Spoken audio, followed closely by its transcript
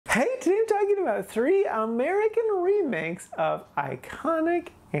Hey, today I'm talking about 3 American remakes of iconic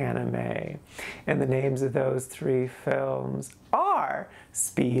anime. And the names of those 3 films are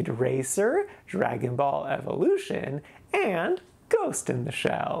Speed Racer, Dragonball Evolution, and Ghost in the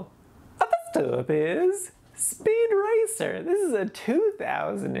Shell. First up is Speed Racer. This is a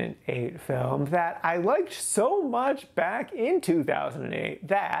 2008 film that I liked so much back in 2008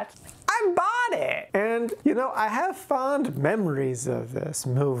 that I bought it. And, you know, I have fond memories of this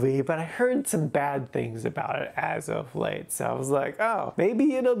movie, but I heard some bad things about it as of late. So I was like, oh,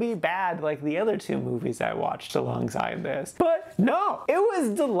 maybe it'll be bad like the other 2 movies I watched alongside this. But no, it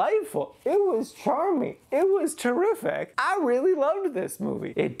was delightful. It was charming. It was terrific. I really loved this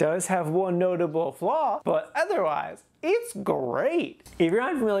movie. It does have one notable flaw, but otherwise, it's great. If you're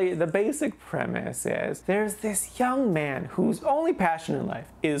not familiar, the basic premise is there's this young man whose only passion in life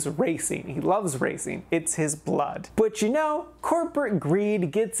is racing. He loves racing. It's his blood. But you know, corporate greed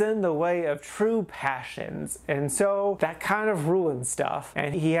gets in the way of true passions. And so that kind of ruins stuff.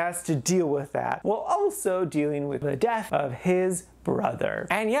 And he has to deal with that while also dealing with the death of his brother.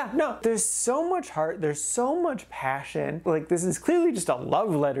 And yeah, no, there's so much heart, there's so much passion. Like, this is clearly just a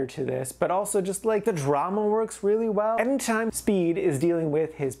love letter to this, but also just like the drama works really well. Anytime Speed is dealing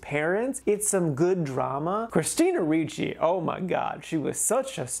with his parents, it's some good drama. Christina Ricci, oh my god, she was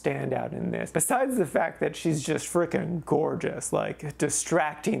such a standout in this. Besides the fact that she's just freaking gorgeous, like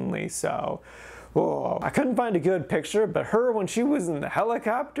distractingly so. Whoa, I couldn't find a good picture, but her when she was in the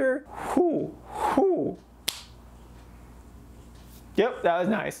helicopter, whoo. Yep, that was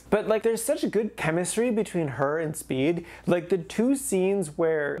nice. But like, there's such a good chemistry between her and Speed. Like, the 2 scenes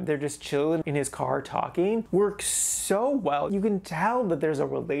where they're just chilling in his car talking work so well. You can tell that there's a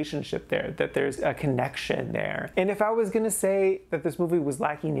relationship there, that there's a connection there. And if I was gonna say that this movie was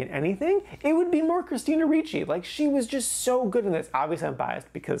lacking in anything, it would be more Christina Ricci. Like, she was just so good in this. Obviously I'm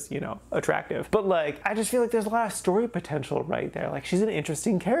biased because, you know, attractive. But like, I just feel like there's a lot of story potential right there. Like, she's an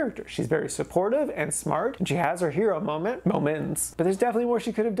interesting character. She's very supportive and smart, and she has her hero moments. But there's definitely more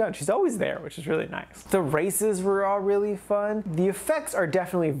she could have done. She's always there, which is really nice. The races were all really fun. The effects are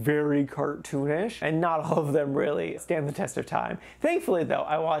definitely very cartoonish, and not all of them really stand the test of time. Thankfully though,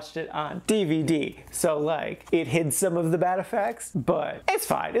 I watched it on DVD, so like, it hid some of the bad effects, but it's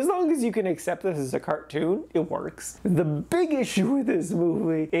fine. As long as you can accept this as a cartoon, it works. The big issue with this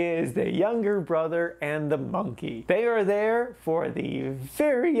movie is the younger brother and the monkey. They are there for the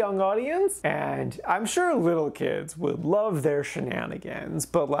very young audience, and I'm sure little kids would love their shenanigans.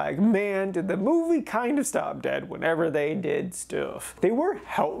 But like, man, did the movie kind of stop dead whenever they did stuff. They were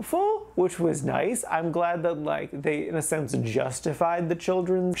helpful, which was nice. I'm glad that like they in a sense justified the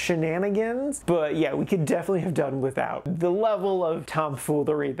children's shenanigans, but yeah, we could definitely have done without the level of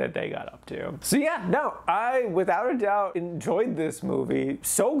tomfoolery that they got up to. So yeah, no, I without a doubt enjoyed this movie.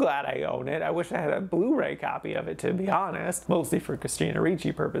 So glad I own it. I wish I had a Blu-ray copy of it, to be honest, mostly for Christina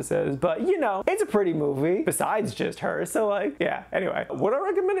Ricci purposes, but you know, it's a pretty movie besides just her, so like, yeah. Anyway, would I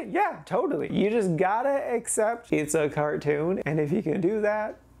recommend it? Yeah, totally. You just gotta accept it's a cartoon, and if you can do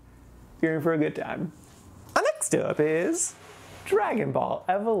that, you're in for a good time. Next up is Dragon Ball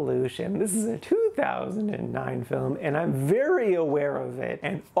Evolution. This is a 2009 film, and I'm very aware of it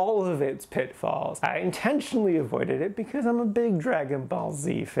and all of its pitfalls. I intentionally avoided it because I'm a big Dragon Ball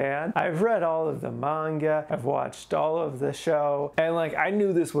Z fan. I've read all of the manga, I've watched all of the show, and like, I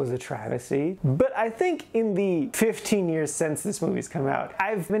knew this was a travesty. But I think in the 15 years since this movie's come out,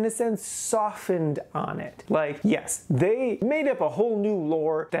 I've in a sense softened on it. Like, yes, they made up a whole new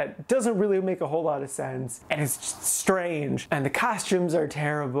lore that doesn't really make a whole lot of sense, and it's just strange, and the costumes are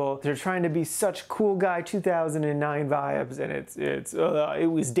terrible. They're trying to be such cool guy 2009 vibes, and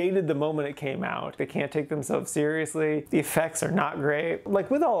it was dated the moment it came out. They can't take themselves seriously. The effects are not great. Like,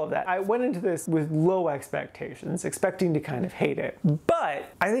 with all of that, I went into this with low expectations, expecting to kind of hate it.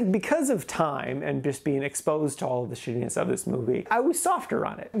 But I think because of time and just being exposed to all of the shittiness of this movie, I was softer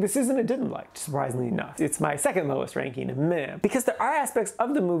on it. This isn't a didn't like, surprisingly enough. It's my second lowest ranking, meh, because there are aspects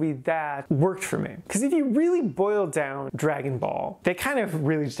of the movie that worked for me. Because if you really boil down Dragon Ball, they kind of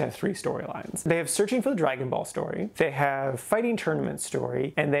really just have 3 storylines. They have Searching for the Dragon Ball story, they have Fighting Tournament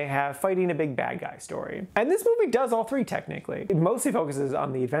story, and they have Fighting a Big Bad Guy story. And this movie does all 3 technically. It mostly focuses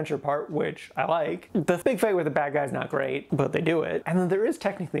on the adventure part, which I like. The big fight with the bad guy is not great, but they do it. And then there is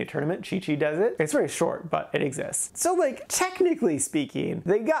technically a tournament. Chi-Chi does it. It's very short, but it exists. So like, technically speaking,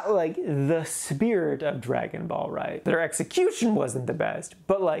 they got like the spirit of Dragon Ball right. Their execution wasn't the best,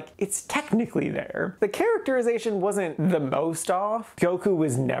 but like, it's technically there. The characterization wasn't the most off. Goku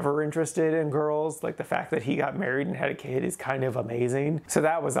was never interested in girls. Like, the fact that he got married and had a kid is kind of amazing. So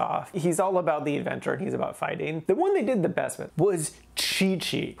that was off. He's all about the adventure and he's about fighting. The one they did the best with was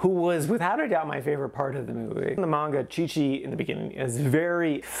Chi-Chi, who was without a doubt my favorite part of the movie. In the manga, Chi-Chi in the beginning is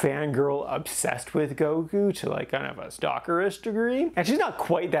very fangirl obsessed with Goku to like kind of a stalkerish degree. And she's not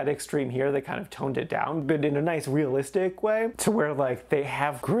quite that extreme here. They kind of toned it down, but in a nice realistic way to where like they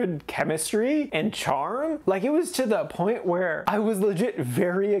have good chemistry and charm. Like it was to the point where I was legit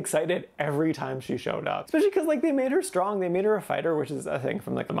very excited every time she showed up. Especially because like they made her strong, they made her a fighter, which is a thing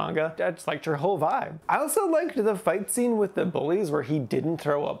from like the manga. I just liked her whole vibe. I also liked the fight scene with the bullies where he didn't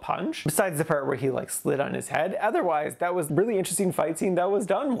throw a punch, besides the part where he like slid on his head. Otherwise, that was a really interesting fight scene that was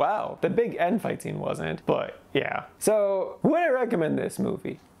done well. The big end fight scene wasn't, but yeah. So would I recommend this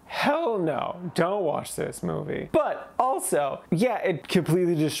movie? Hell no, don't watch this movie. But also, yeah, it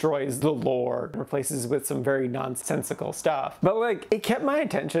completely destroys the lore and replaces it with some very nonsensical stuff. But like, it kept my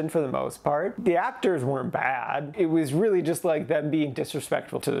attention for the most part. The actors weren't bad. It was really just like them being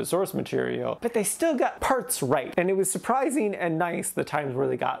disrespectful to the source material, but they still got parts right. And it was surprising and nice the times where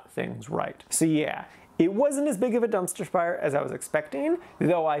they got things right. So yeah. It wasn't as big of a dumpster fire as I was expecting,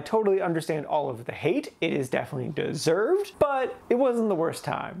 though I totally understand all of the hate. It is definitely deserved, but it wasn't the worst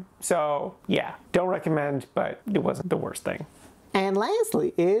time. So yeah, don't recommend, but it wasn't the worst thing. And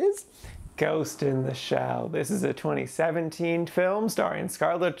lastly is Ghost in the Shell. This is a 2017 film starring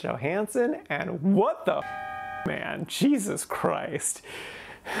Scarlett Johansson, and what the man, Jesus Christ.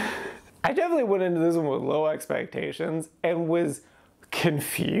 I definitely went into this one with low expectations and was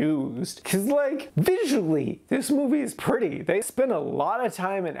confused, because like visually this movie is pretty. They spend a lot of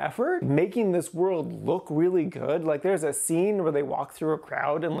time and effort making this world look really good. Like there's a scene where they walk through a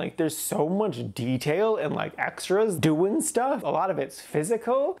crowd and like there's so much detail and like extras doing stuff. A lot of it's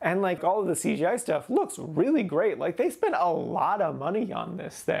physical, and like all of the CGI stuff looks really great. Like they spent a lot of money on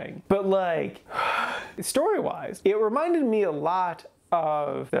this thing. But like story-wise, it reminded me a lot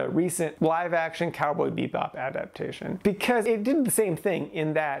of the recent live-action Cowboy Bebop adaptation, because it did the same thing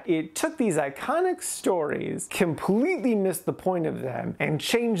in that it took these iconic stories, completely missed the point of them, and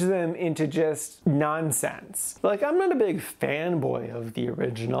changed them into just nonsense. Like, I'm not a big fanboy of the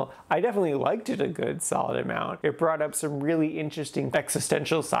original. I definitely liked it a good solid amount. It brought up some really interesting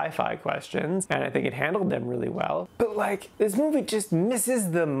existential sci-fi questions, and I think it handled them really well. But like, this movie just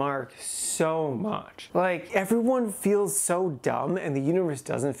misses the mark so much. Like, everyone feels so dumb and the universe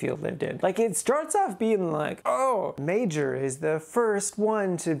doesn't feel lived in. Like, it starts off being like, oh, Major is the first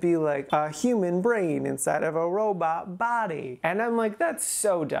one to be like a human brain inside of a robot body. And I'm like, that's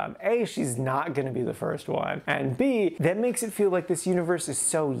so dumb. A, she's not gonna be the first one. And B, that makes it feel like this universe is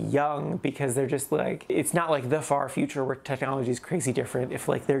so young because they're just like, it's not like the far future where technology is crazy different if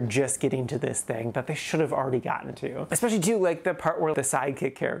like they're just getting to this thing that they should have already gotten to. Especially too, like the part where the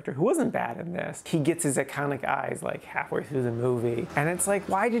sidekick character, who wasn't bad in this, he gets his iconic eyes like halfway through the movie. And it's like,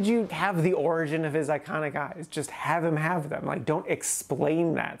 why did you have the origin of his iconic eyes? Just have him have them. Like, don't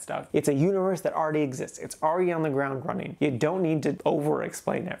explain that stuff. It's a universe that already exists. It's already on the ground running. You don't need to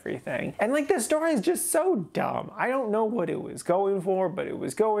over-explain everything. And like, the story is just so dumb. I don't know what it was going for, but it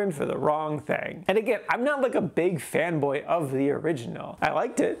was going for the wrong thing. And again, I'm not like a big fanboy of the original. I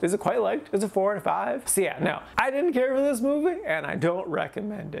liked it. Is it quite liked? It's a 4 out of 5. So yeah, no, I didn't care for this movie and I don't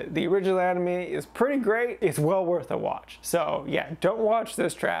recommend it. The original anime is pretty great. It's well worth a watch. So yeah, don't watch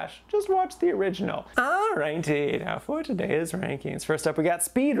this trash. Just watch the original. Alrighty, now for today's rankings. First up, we got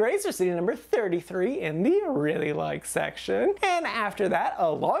Speed Racer sitting number 33 in the really like section. And after that,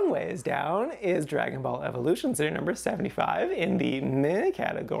 a long ways down, is Dragonball Evolution sitting number 75 in the meh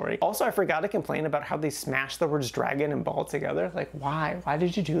category. Also, I forgot to complain about how they smashed the words dragon and ball together. Like, why? Why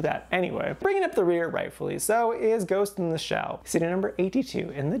did you do that? Anyway, bringing up the rear rightfully so is Ghost in the Shell, sitting number 82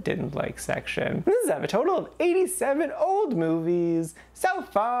 in the didn't like section. This is a total of 87 old movies so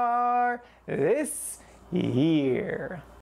far this year.